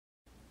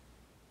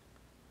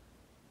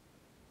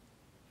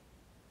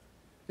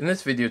In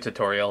this video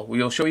tutorial,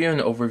 we will show you an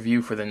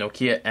overview for the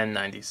Nokia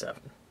N97.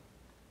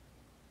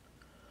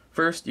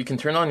 First, you can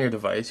turn on your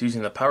device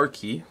using the power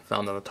key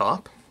found on the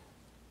top.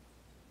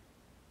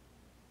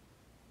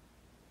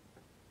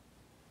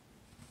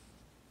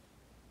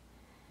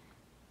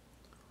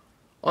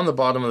 On the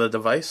bottom of the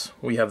device,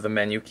 we have the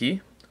menu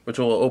key, which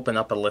will open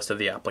up a list of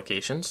the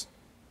applications.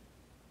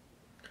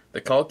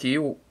 The call key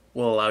will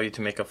allow you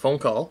to make a phone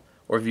call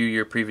or view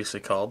your previously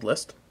called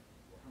list.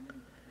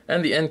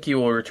 And the end key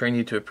will return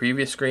you to a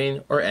previous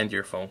screen or end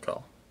your phone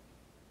call.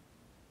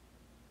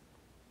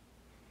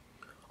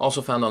 Also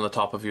found on the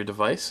top of your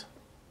device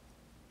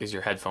is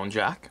your headphone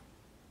jack.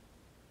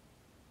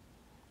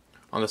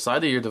 On the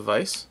side of your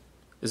device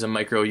is a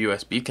micro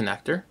USB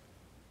connector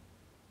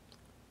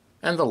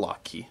and the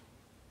lock key.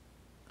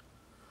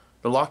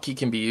 The lock key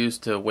can be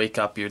used to wake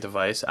up your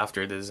device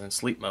after it is in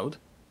sleep mode.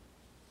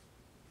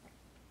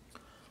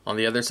 On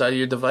the other side of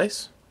your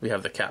device, we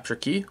have the capture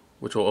key,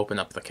 which will open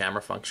up the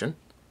camera function,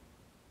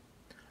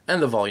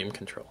 and the volume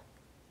control.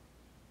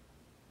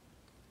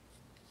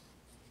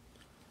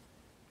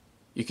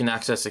 You can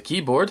access the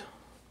keyboard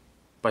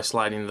by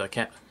sliding the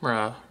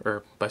camera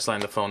or by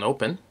sliding the phone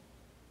open.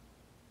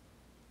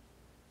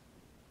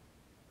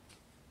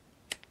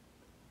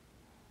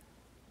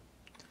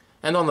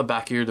 And on the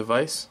back of your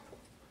device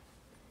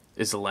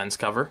is the lens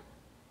cover,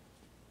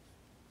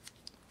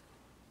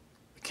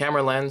 the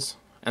camera lens,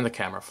 and the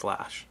camera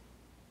flash.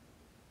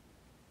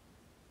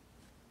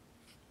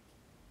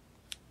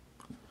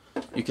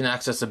 You can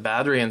access the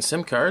battery and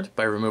SIM card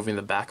by removing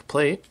the back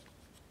plate.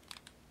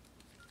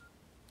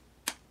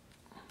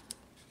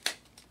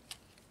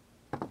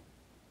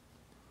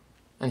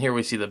 And here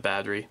we see the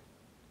battery.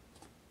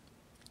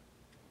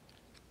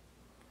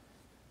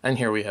 And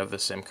here we have the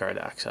SIM card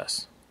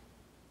access.